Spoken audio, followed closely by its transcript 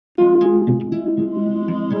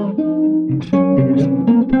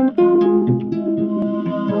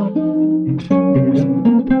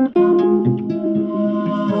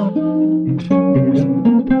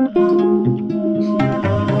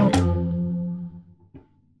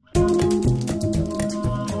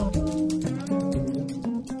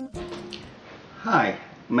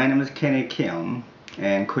My name is Kenny Kim,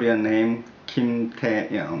 and Korean name Kim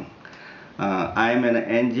Tae-young. I'm an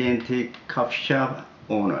Angie coffee shop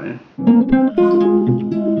owner.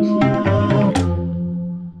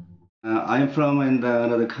 I'm from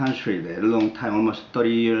another country there, a long time, almost 30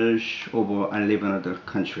 years over. I live in another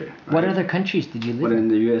country. Right? What other countries did you live in? In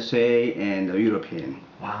the USA and European.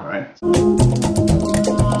 Wow. Right.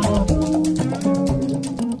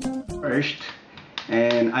 First,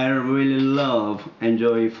 and I really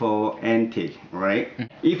enjoy for antique, right?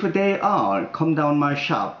 If they are come down my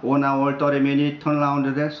shop 1 hour 30 minutes, turn around,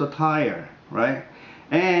 they're so tired, right?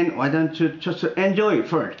 And why don't you just enjoy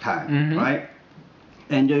first time, right?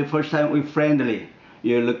 Enjoy first time with friendly.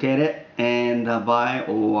 You look at it and buy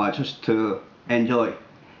or just to enjoy.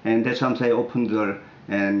 And that's why I'm saying open door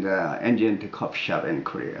and Angie coffee shop in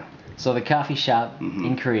Korea. So the coffee shop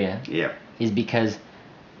in Korea is because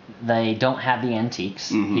they don't have the antiques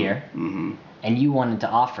here, and you wanted to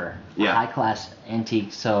offer a high-class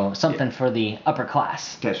antique, so something for the upper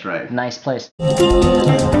class. That's right. Nice place. The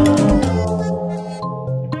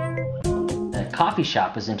coffee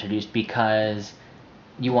shop was introduced because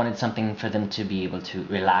you wanted something for them to be able to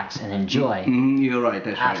relax and enjoy. You're right.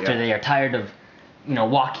 That's right. After they are tired of,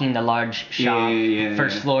 walking the large shop,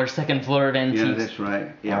 first floor, second floor of antiques. Yeah, that's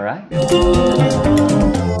right. Yeah. All right.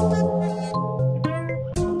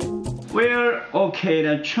 We're okay.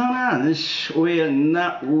 The Cheongan, we're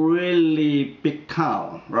not really big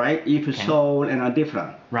town, right? If Seoul and are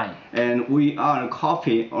different. Right. And we are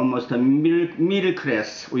coffee almost a middle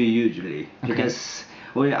class. We usually because.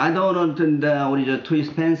 I don't want too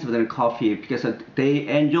expensive than coffee because they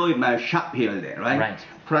enjoy my shop here and there, right? Right.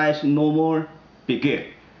 Price normal, be good.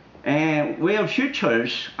 And we have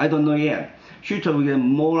futures, I don't know yet. Future we get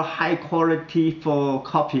more high quality for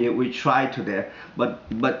coffee. We try to there, but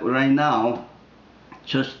right now,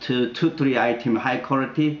 just 2-3 items high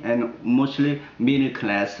quality and mostly middle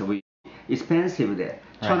class. We expensive there.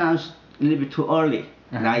 Cheongan's a little bit too early,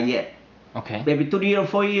 not yet. Okay. Maybe 3 or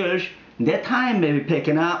 4 years. That time maybe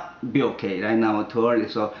picking up be okay. Right now too early.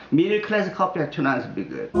 So middle class coffee at Cheongan be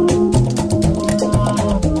good.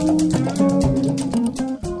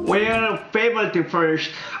 Well, favorite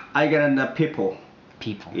first, I get the people.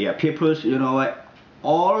 People. Yeah, people's. You know what?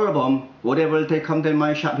 All of them, whatever they come to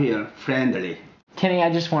my shop here, friendly. Kenny,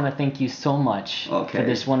 I just want to thank you so much for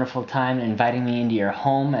this wonderful time, inviting me into your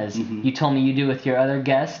home, as you told me you do with your other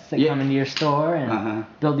guests that come into your store and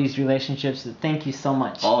build these relationships. Thank you so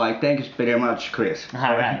much. All right, thank you very much, Chris.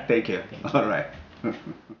 All right. Thank you. All right.